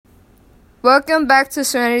Welcome back to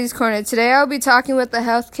Serenity's Corner. Today I'll be talking with the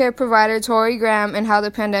healthcare provider Tori Graham and how the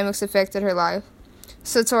pandemic's affected her life.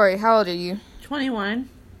 So Tori, how old are you? 21.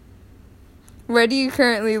 Where do you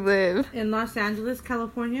currently live? In Los Angeles,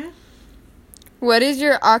 California. What is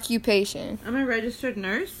your occupation? I'm a registered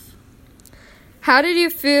nurse. How did you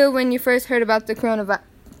feel when you first heard about the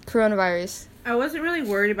coronavirus? I wasn't really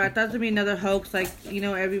worried about it. That would be another hoax,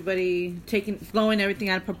 everybody blowing everything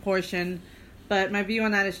out of proportion. But my view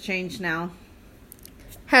on that has changed now.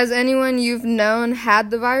 Has anyone you've known had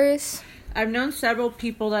the virus? I've known several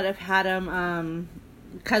people that have had them,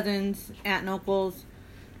 cousins, aunt and uncles.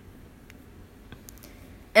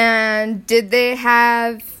 And did they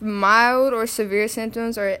have mild or severe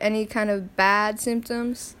symptoms or any kind of bad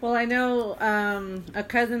symptoms? Well, I know a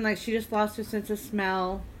cousin, she just lost her sense of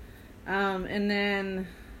smell. And then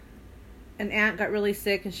an aunt got really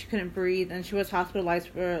sick and she couldn't breathe, and she was hospitalized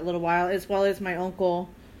for a little while, as well as my uncle.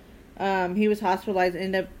 He was hospitalized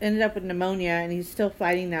and ended up with pneumonia, and he's still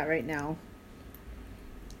fighting that right now.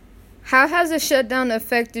 How has the shutdown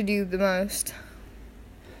affected you the most?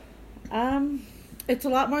 It's a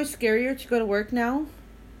lot more scarier to go to work now.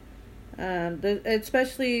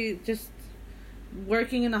 Especially just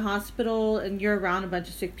working in the hospital and you're around a bunch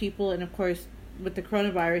of sick people, and of course with the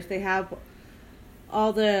coronavirus they have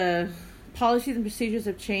all the policies and procedures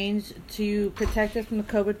have changed to protect us from the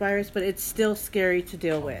COVID virus, but it's still scary to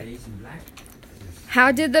deal with.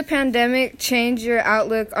 How did the pandemic change your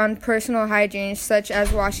outlook on personal hygiene, such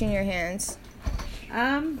as washing your hands?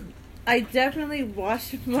 I definitely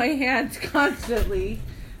wash my hands constantly.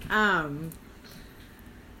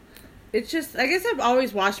 It's just, I guess I've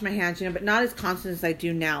always washed my hands, but not as constant as I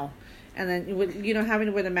do now. And then, with, having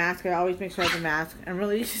to wear the mask, I always make sure I have the mask. I'm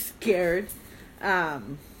really scared.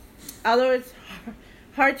 Although it's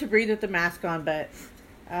hard to breathe with the mask on, but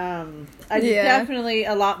definitely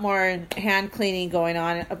a lot more hand cleaning going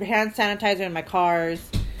on. A hand sanitizer in my cars.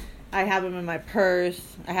 I have them in my purse.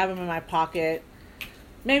 I have them in my pocket.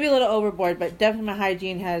 Maybe a little overboard, but definitely my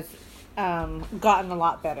hygiene has gotten a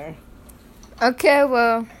lot better. Okay,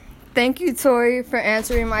 well, thank you, Tori, for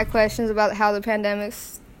answering my questions about how the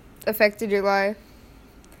pandemic's affected your life.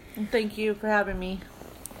 Thank you for having me.